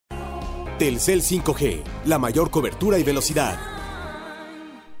Telcel 5G, la mayor cobertura y velocidad.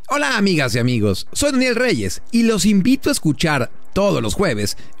 Hola amigas y amigos, soy Daniel Reyes y los invito a escuchar todos los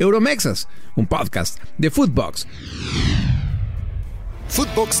jueves Euromexas, un podcast de Footbox.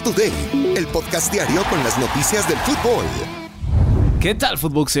 Footbox Today, el podcast diario con las noticias del fútbol. ¿Qué tal,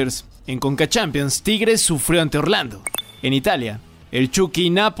 Footboxers? En Conca Champions, Tigres sufrió ante Orlando. En Italia, el Chucky y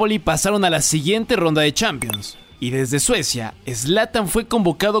Napoli pasaron a la siguiente ronda de Champions. Y desde Suecia, Zlatan fue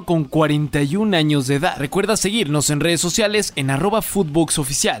convocado con 41 años de edad. Recuerda seguirnos en redes sociales en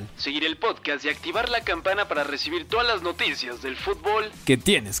 @footboxoficial. Seguir el podcast y activar la campana para recibir todas las noticias del fútbol que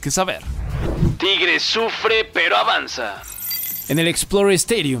tienes que saber. Tigres sufre pero avanza. En el Explorer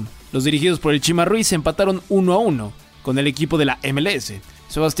Stadium, los dirigidos por el Chima Ruiz empataron 1-1 con el equipo de la MLS.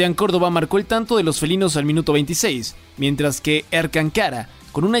 Sebastián Córdoba marcó el tanto de los felinos al minuto 26, mientras que Ercan Cara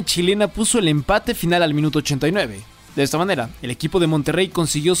con una chilena puso el empate final al minuto 89. De esta manera, el equipo de Monterrey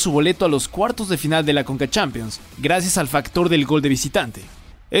consiguió su boleto a los cuartos de final de la Conca Champions, gracias al factor del gol de visitante.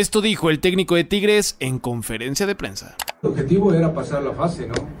 Esto dijo el técnico de Tigres en conferencia de prensa. El objetivo era pasar la fase,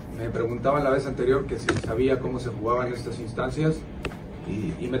 ¿no? Me preguntaban la vez anterior que si sabía cómo se jugaban estas instancias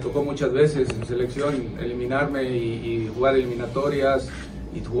y me tocó muchas veces en selección eliminarme y jugar eliminatorias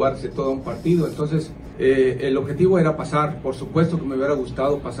y jugarse todo un partido. Entonces, el objetivo era pasar. Por supuesto que me hubiera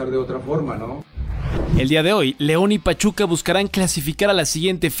gustado pasar de otra forma, ¿no? El día de hoy, León y Pachuca buscarán clasificar a la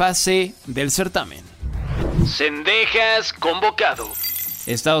siguiente fase del certamen. Cendejas convocado.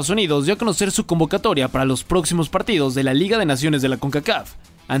 Estados Unidos dio a conocer su convocatoria para los próximos partidos de la Liga de Naciones de la CONCACAF,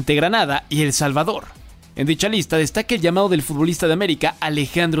 ante Granada y El Salvador. En dicha lista destaca el llamado del futbolista de América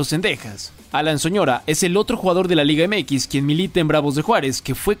Alejandro Cendejas. Alan Soñora es el otro jugador de la Liga MX quien milita en Bravos de Juárez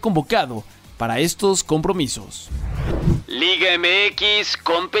que fue convocado para estos compromisos. Liga MX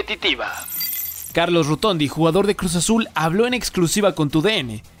competitiva. Carlos Rotondi, jugador de Cruz Azul, habló en exclusiva con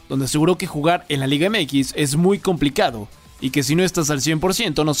TUDN, donde aseguró que jugar en la Liga MX es muy complicado y que si no estás al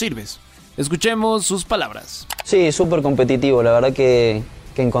 100% no sirves. Escuchemos sus palabras. Sí, súper competitivo, la verdad que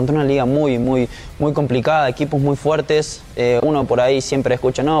encontré una liga muy complicada, equipos muy fuertes. Uno por ahí siempre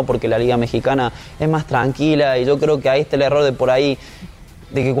escucha, no, porque la liga mexicana es más tranquila, y yo creo que ahí está el error de por ahí,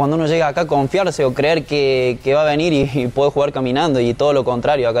 de que cuando uno llega acá confiarse o creer que va a venir y puede jugar caminando, y todo lo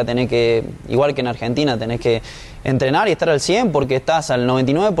contrario. Acá tenés que, igual que en Argentina, tenés que entrenar y estar al 100% porque estás al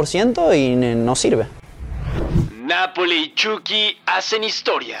 99% y no sirve. Napoli y Chucky hacen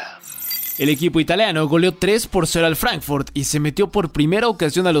historia. El equipo italiano goleó 3-0 al Frankfurt y se metió por primera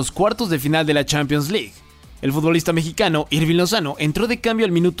ocasión a los cuartos de final de la Champions League. El futbolista mexicano Irving Lozano entró de cambio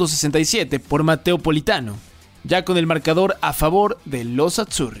al minuto 67 por Matteo Politano, ya con el marcador a favor de los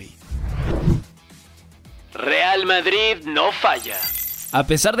Azzurri. Real Madrid no falla. A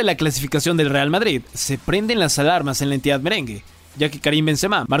pesar de la clasificación del Real Madrid, se prenden las alarmas en la entidad merengue, ya que Karim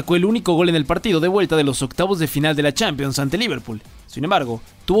Benzema marcó el único gol en el partido de vuelta de los octavos de final de la Champions ante Liverpool. Sin embargo,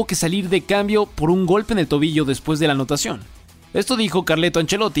 tuvo que salir de cambio por un golpe en el tobillo después de la anotación. Esto dijo Carleto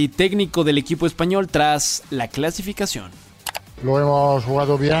Ancelotti, técnico del equipo español, tras la clasificación. Lo hemos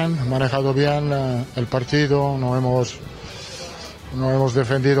jugado bien, manejado bien el partido, no hemos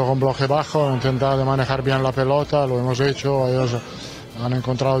defendido con bloque bajo, intentado manejar bien la pelota, lo hemos hecho. Ellos han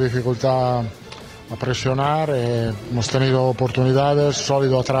encontrado dificultad a presionar, hemos tenido oportunidades,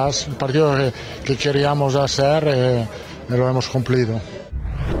 sólido atrás, el partido que queríamos hacer lo hemos cumplido.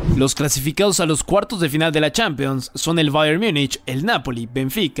 Los clasificados a los cuartos de final de la Champions son el Bayern Múnich, el Napoli,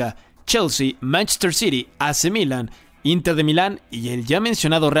 Benfica, Chelsea, Manchester City, AC Milan, Inter de Milán y el ya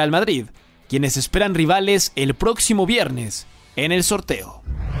mencionado Real Madrid, quienes esperan rivales el próximo viernes en el sorteo.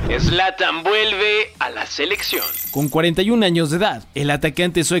 Zlatan vuelve a la selección. Con 41 años de edad, el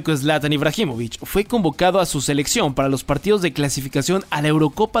atacante sueco Zlatan Ibrahimovic fue convocado a su selección para los partidos de clasificación a la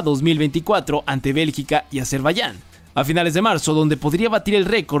Eurocopa 2024 ante Bélgica y Azerbaiyán, a finales de marzo, donde podría batir el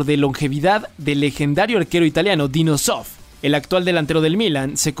récord de longevidad del legendario arquero italiano Dino Zoff. El actual delantero del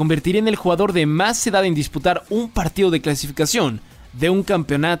Milan se convertiría en el jugador de más edad en disputar un partido de clasificación de un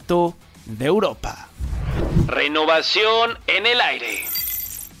campeonato de Europa. Renovación en el aire.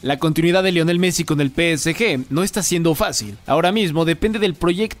 La continuidad de Lionel Messi con el PSG no está siendo fácil. Ahora mismo depende del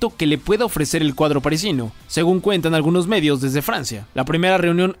proyecto que le pueda ofrecer el cuadro parisino, según cuentan algunos medios desde Francia. La primera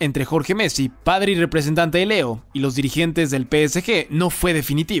reunión entre Jorge Messi, padre y representante de Leo, y los dirigentes del PSG no fue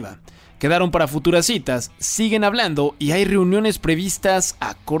definitiva. Quedaron para futuras citas, siguen hablando y hay reuniones previstas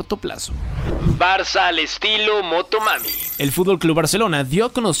a corto plazo. Barça al estilo Motomami. El FC Barcelona dio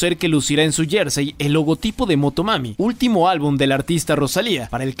a conocer que lucirá en su jersey el logotipo de Motomami, último álbum del artista Rosalía,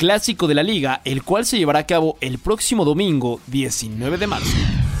 para el clásico de la liga, el cual se llevará a cabo el próximo domingo 19 de marzo.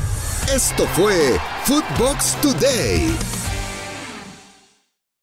 Esto fue Footbox Today.